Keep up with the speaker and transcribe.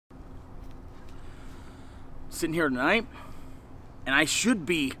sitting here tonight, and I should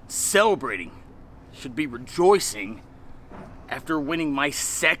be celebrating, should be rejoicing after winning my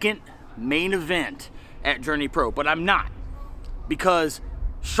second main event at Journey Pro, but I'm not, because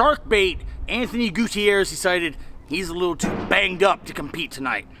Sharkbait Anthony Gutierrez decided he's a little too banged up to compete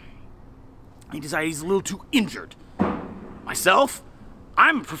tonight. He decided he's a little too injured. Myself,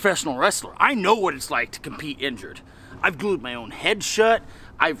 I'm a professional wrestler. I know what it's like to compete injured. I've glued my own head shut.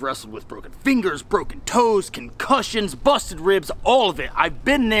 I've wrestled with broken fingers, broken toes, concussions, busted ribs, all of it. I've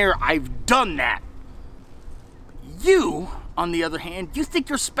been there, I've done that. You, on the other hand, you think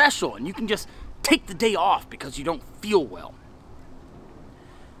you're special and you can just take the day off because you don't feel well.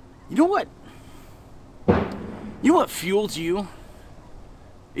 You know what? You know what fuels you?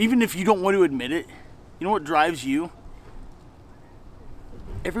 Even if you don't want to admit it, you know what drives you?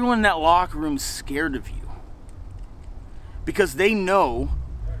 Everyone in that locker room's scared of you. Because they know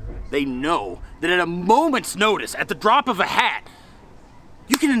that at a moment's notice, at the drop of a hat,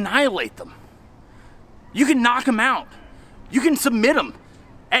 you can annihilate them. You can knock them out. You can submit them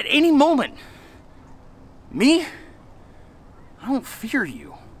at any moment. Me? I don't fear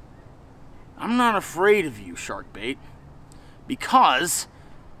you. I'm not afraid of you, Sharkbait. Because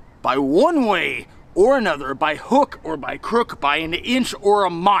by one way or another, by hook or by crook, by an inch or a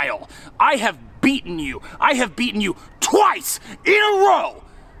mile, I have beaten you. I have beaten you twice in a row.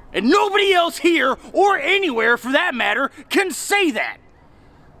 And nobody else here, or anywhere for that matter, can say that.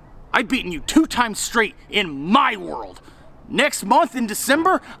 I've beaten you 2 times straight in my world. Next month in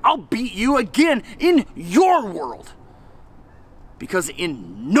December, I'll beat you again in your world. Because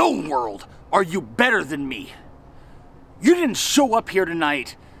in no world are you better than me. You didn't show up here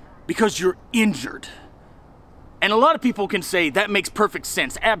tonight because you're injured. And a lot of people can say that makes perfect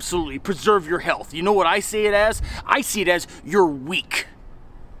sense. Absolutely, preserve your health. You know what I see it as? I see it as you're weak.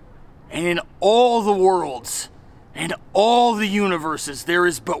 And in all the worlds and all the universes, there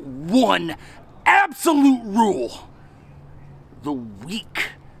is but one absolute rule. The weak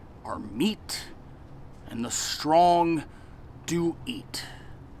are meat, and the strong do eat.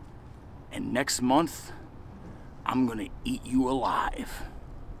 And next month, I'm gonna eat you alive.